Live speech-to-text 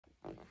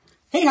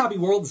Hey Hobby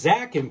World,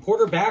 Zach and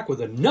Porter back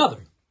with another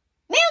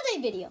Mail Day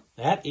video.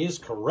 That is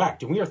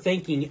correct. And we are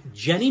thanking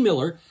Jenny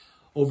Miller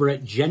over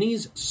at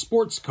Jenny's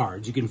Sports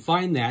Cards. You can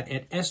find that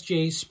at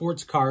SJ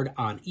Sports Card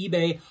on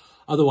eBay.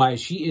 Otherwise,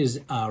 she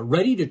is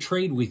ready to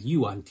trade with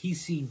you on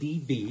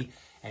TCDB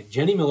at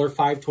Jenny Miller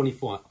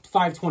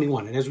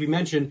 521. And as we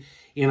mentioned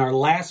in our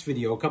last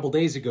video a couple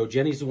days ago,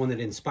 Jenny's the one that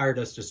inspired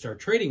us to start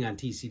trading on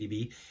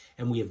TCDB,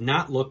 and we have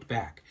not looked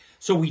back.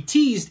 So we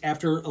teased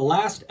after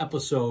last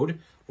episode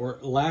or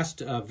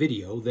last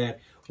video that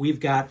we've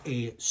got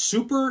a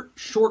super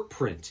short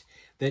print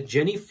that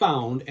Jenny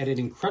found at an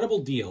incredible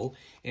deal.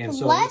 And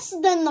so less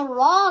than the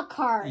raw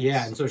cards.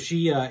 Yeah, and so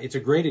she, it's a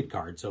graded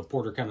card. So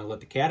Porter kind of let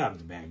the cat out of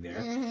the bag there.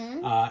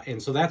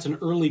 And so that's an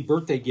early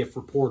birthday gift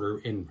for Porter,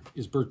 and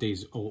his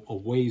birthday's a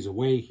ways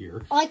away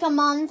here. Like a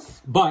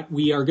month. But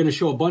we are going to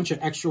show a bunch of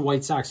extra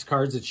White Sox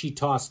cards that she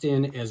tossed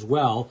in as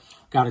well.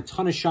 Got a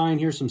ton of shine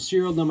here, some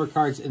serial number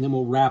cards, and then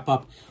we'll wrap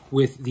up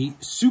with the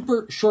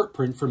super short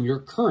print from your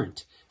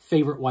current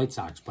favorite White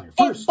Sox player.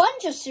 First, a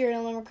bunch of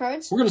serial number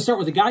cards. We're going to start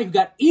with a guy who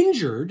got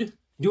injured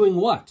doing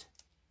what?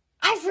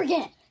 I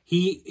forget.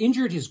 He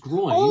injured his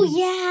groin. Oh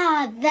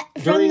yeah,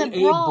 during from the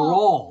brawl. a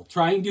brawl,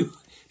 trying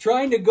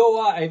to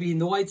go out. I mean,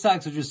 the White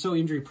Sox are just so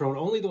injury prone.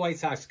 Only the White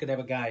Sox could have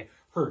a guy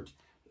hurt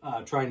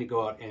trying to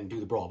go out and do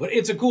the brawl. But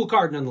it's a cool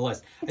card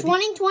nonetheless.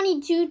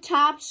 2022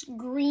 Topps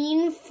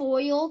green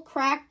foil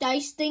cracked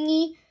dice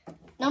thingy.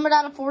 Numbered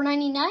out of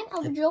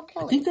 $4.99 of Joe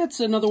Kelly. I think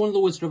that's another one of the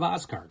Wizard of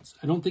Oz cards.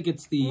 I don't think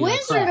it's the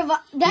Wizard of Oz.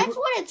 That's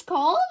what it's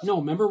called? No,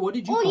 remember, what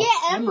did you call it?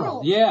 Oh, yeah,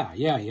 Emerald. Yeah.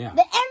 The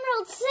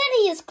Emerald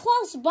City is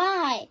close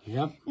by.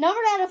 Yep.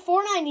 Numbered out of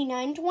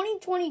 $4.99.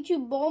 2022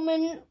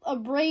 Bowman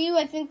Abreu.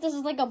 I think this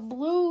is like a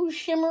blue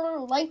shimmer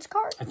lights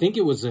card. I think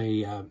it was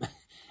a,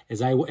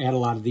 as I add a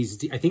lot of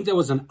these, I think that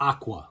was an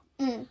aqua.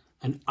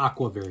 An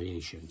aqua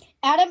variation.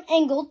 Adam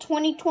Engel,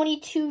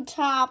 2022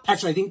 Topps.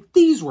 Actually, I think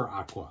these were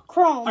aqua.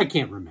 Chrome. I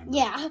can't remember.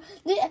 Yeah.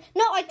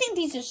 No, I think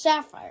these are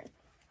sapphire.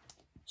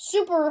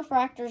 Super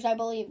refractors, I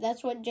believe.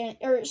 That's what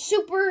or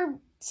super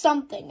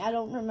something. I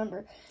don't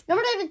remember.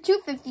 Number out of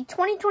 250,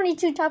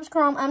 2022 Topps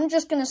Chrome. I'm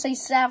just going to say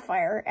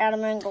sapphire,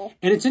 Adam Engel.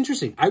 And it's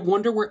interesting. I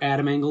wonder where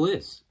Adam Engel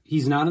is.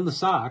 He's not in the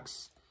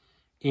Sox,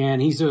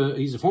 and he's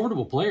a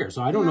formidable player.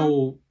 So I don't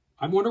know.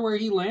 I wonder where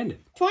he landed.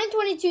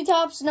 2022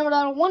 Topps, numbered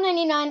out of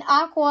 $199,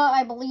 Aqua,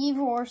 I believe,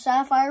 or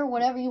Sapphire,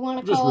 whatever you want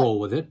to call it. Just roll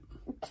with it.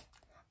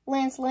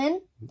 Lance Lynn.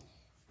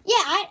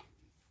 Yeah,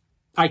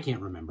 I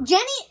can't remember.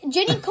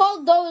 Jenny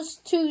called those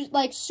two,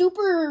 like,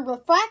 super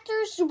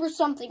refractors, super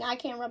something. I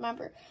can't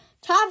remember.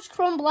 Topps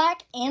Chrome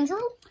Black, Andrew.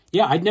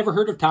 Yeah, I'd never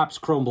heard of Topps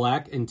Chrome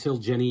Black until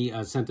Jenny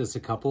sent us a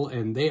couple,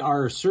 and they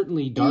are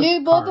certainly dark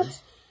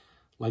cards,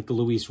 like the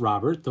Luis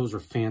Robert. Those are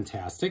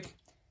fantastic.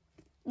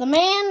 The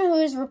man who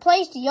has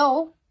replaced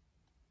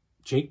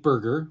Jake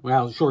Berger.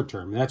 Well, short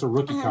term. That's a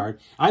rookie card.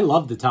 I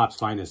love the Topps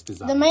Finest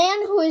design. The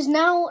man who is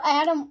now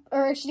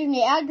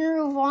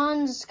Andrew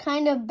Vaughn's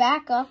kind of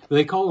backup.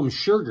 They call him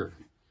Sugar.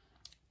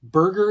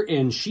 Berger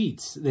and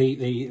Sheets.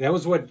 That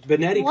was what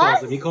Benetti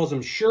calls him. He calls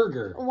him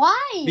Sugar.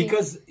 Why?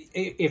 Because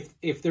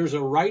if there's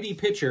a righty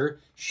pitcher,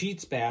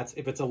 Sheets bats.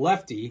 If it's a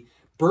lefty,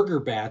 Berger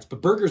bats.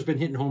 But Berger's been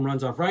hitting home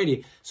runs off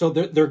righty. So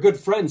they're good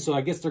friends. So I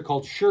guess they're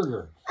called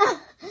Sugar.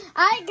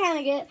 I kind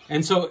of get it.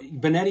 And so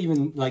Benetti,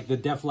 even like the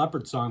Def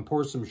Leppard song,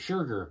 Pour Some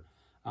Sugar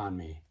on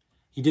Me.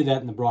 He did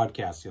that in the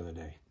broadcast the other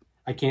day.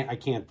 I can't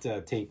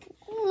take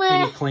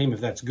any claim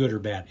if that's good or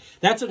bad.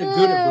 That's a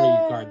good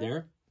Abreu card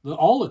there. They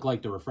all look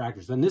like the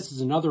refractors. Then this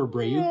is another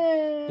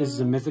Abreu. This is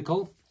a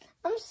mythical.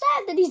 I'm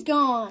sad that he's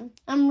gone.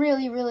 I'm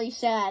really, really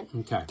sad.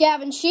 Okay.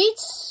 Gavin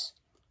Sheets.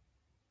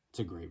 It's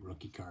a great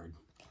rookie card.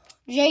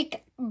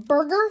 Jake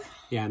Berger.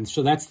 Yeah, and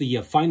so that's the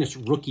Finest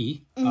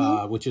Rookie,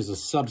 which is a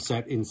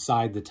subset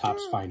inside the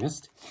Topps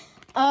Finest.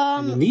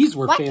 And these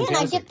were fantastic. Why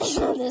can't I get this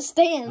on the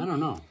stand? I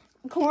don't know.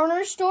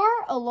 Corner Store,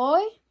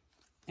 Aloy.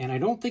 And I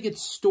don't think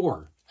it's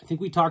Store. I think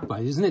we talked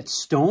about it. Isn't it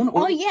Stone?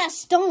 Or yeah,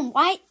 Stone.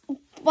 Why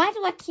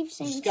do I keep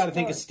saying just got to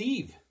think of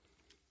Steve.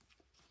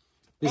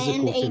 This is a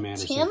cool Tim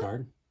Anderson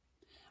card.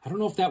 I don't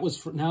know if that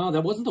was no,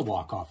 that wasn't the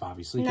walk-off,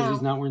 obviously, because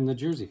he's not wearing the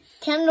jersey.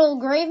 Kendall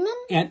Graveman.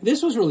 And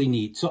this was really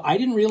neat. So I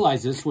didn't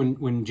realize this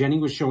when Jenny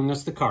was showing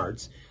us the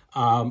cards.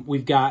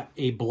 We've got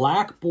a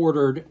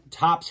black-bordered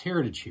Topps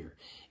Heritage here.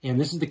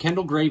 And this is the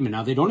Kendall Graveman.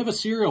 Now, they don't have a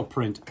serial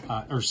print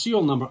or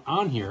serial number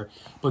on here,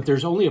 but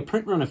there's only a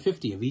print run of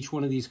 50 of each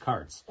one of these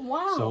cards.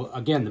 Wow. So,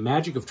 again, the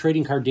magic of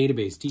trading card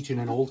database, teaching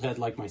an old head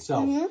like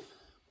myself.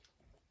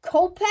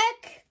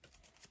 Kopech,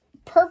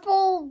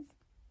 purple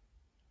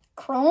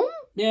chrome?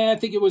 Yeah, I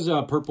think it was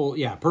purple.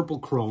 Yeah, purple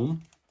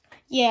chrome.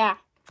 Yeah.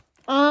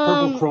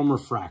 Purple chrome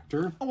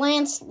refractor.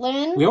 Lance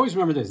Lynn. We always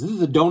remember this. This is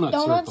the donut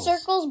circles. Donut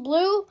circles,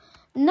 blue,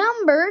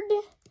 numbered.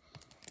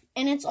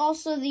 And it's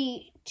also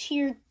the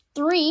tier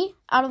 3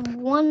 out of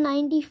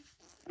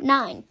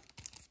 199.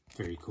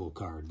 Very cool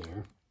card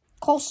there.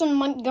 Colson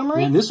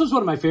Montgomery. And this was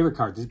one of my favorite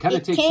cards. It kind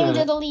of takes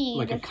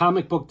like a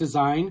comic book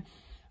design.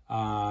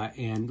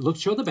 And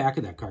show the back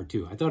of that card,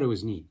 too. I thought it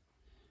was neat.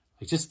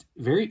 Like, just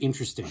very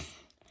interesting.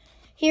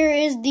 Here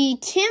is the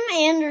Tim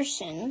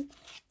Anderson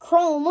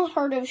Chrome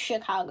Heart of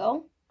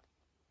Chicago.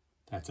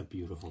 That's a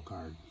beautiful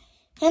card.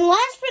 And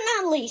last but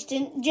not least,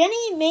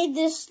 Jenny made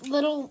this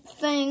little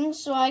thing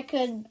so I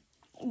could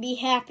be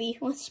happy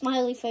with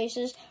smiley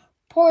faces.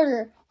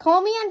 Porter,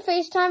 call me on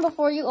FaceTime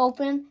before you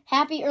open.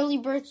 Happy early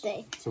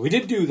birthday. So we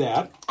did do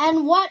that.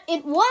 And what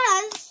it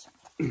was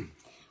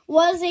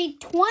a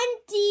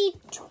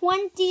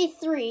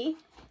 2023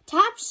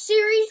 Topps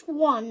Series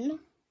 1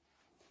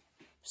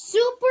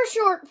 super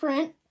short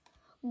print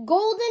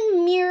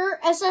golden mirror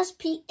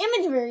SSP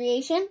image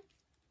variation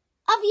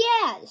of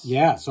Yaz.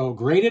 Yeah, so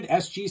graded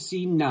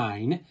SGC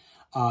 9,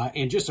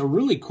 and just a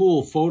really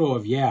cool photo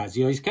of Yaz.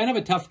 You know, he's kind of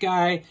a tough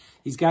guy.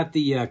 He's got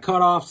the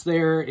cutoffs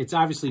there. It's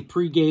obviously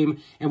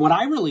pregame. And what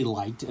I really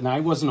liked, and I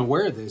wasn't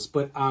aware of this,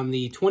 but on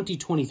the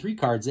 2023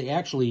 cards, they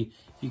actually,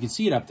 you can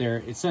see it up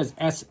there, it says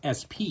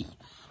SSP.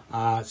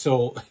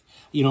 So,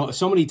 you know,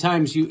 so many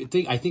times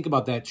I think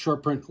about that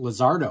short print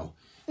Lizardo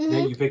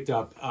that you picked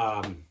up.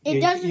 It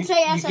doesn't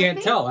say SSP. You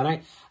can't tell. And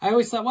I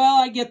always thought, well,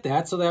 I get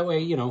that. So that way,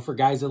 you know, for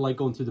guys that like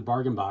going through the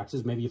bargain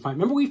boxes, maybe you find...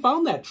 Remember, we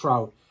found that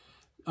Trout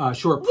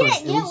short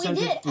print. Yeah, we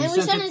did. And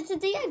we sent it to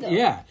Diego.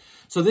 Yeah.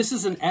 So this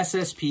is an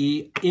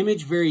SSP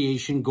image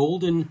variation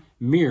golden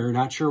mirror.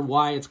 Not sure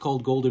why it's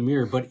called golden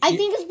mirror, but... I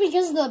think it's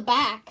because of the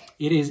back.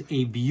 It is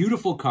a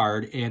beautiful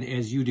card. And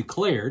as you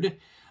declared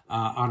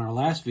on our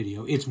last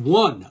video, it's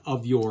one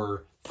of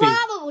your...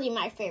 Probably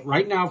my favorite.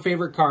 Right now,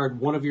 favorite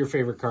card, one of your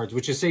favorite cards,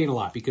 which is saying a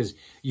lot because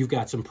you've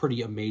got some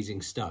pretty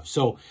amazing stuff.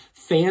 So,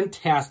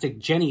 fantastic.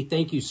 Jenny,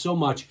 thank you so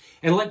much.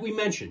 And like we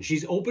mentioned,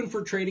 she's open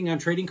for trading on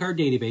Trading Card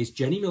Database,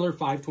 Jenny Miller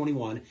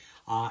 521.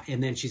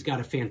 And then she's got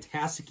a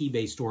fantastic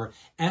eBay store,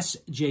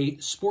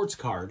 SJ Sports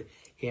Card.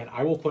 And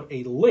I will put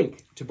a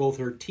link to both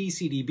her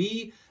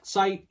TCDB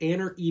site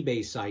and her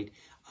eBay site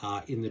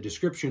in the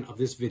description of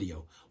this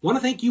video. Want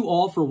to thank you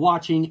all for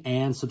watching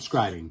and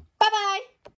subscribing.